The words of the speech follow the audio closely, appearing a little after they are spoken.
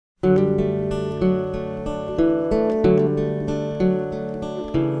Lying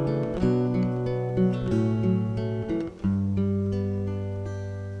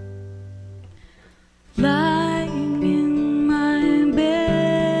in my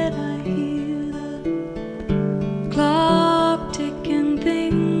bed, I hear the clock tick and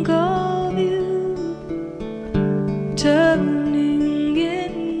think of you, turning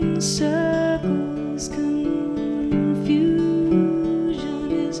in circles. Confusion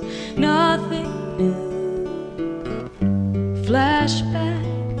is nothing new. Flashback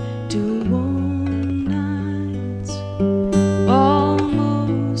to warm nights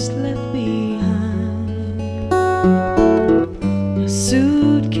almost left behind. A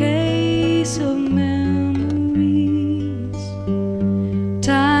suitcase of memories,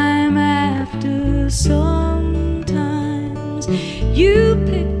 time after sometimes you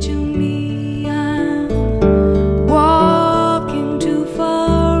picture me, I'm walking too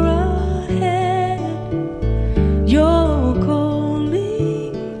far ahead. You're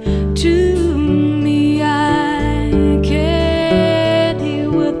calling to me, I can't hear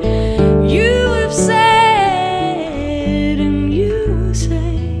what you have said, and you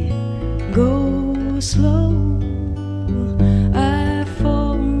say, go slow, I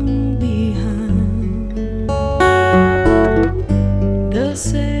fall behind. The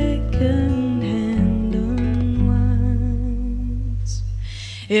second hand unwinds.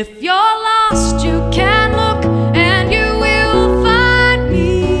 If you're lost, you can look and you will find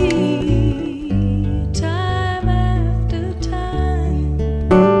me, time after time.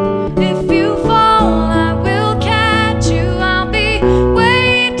 If you fall, I will catch you, I'll be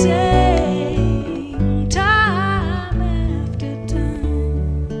waiting, time after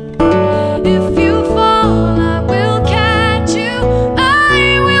time. If you fall, I will catch you,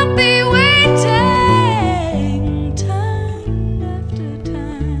 I will be waiting, time after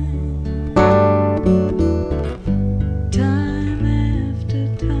time, time after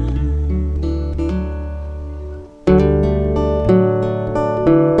time.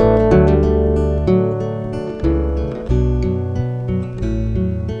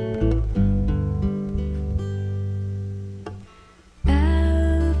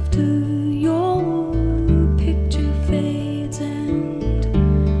 After your picture fades and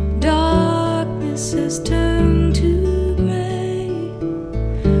darkness has turned to gray,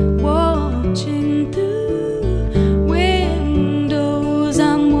 watching through windows,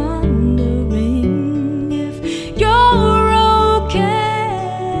 I'm wondering if you're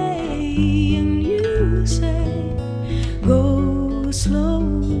okay, and you say, go slow,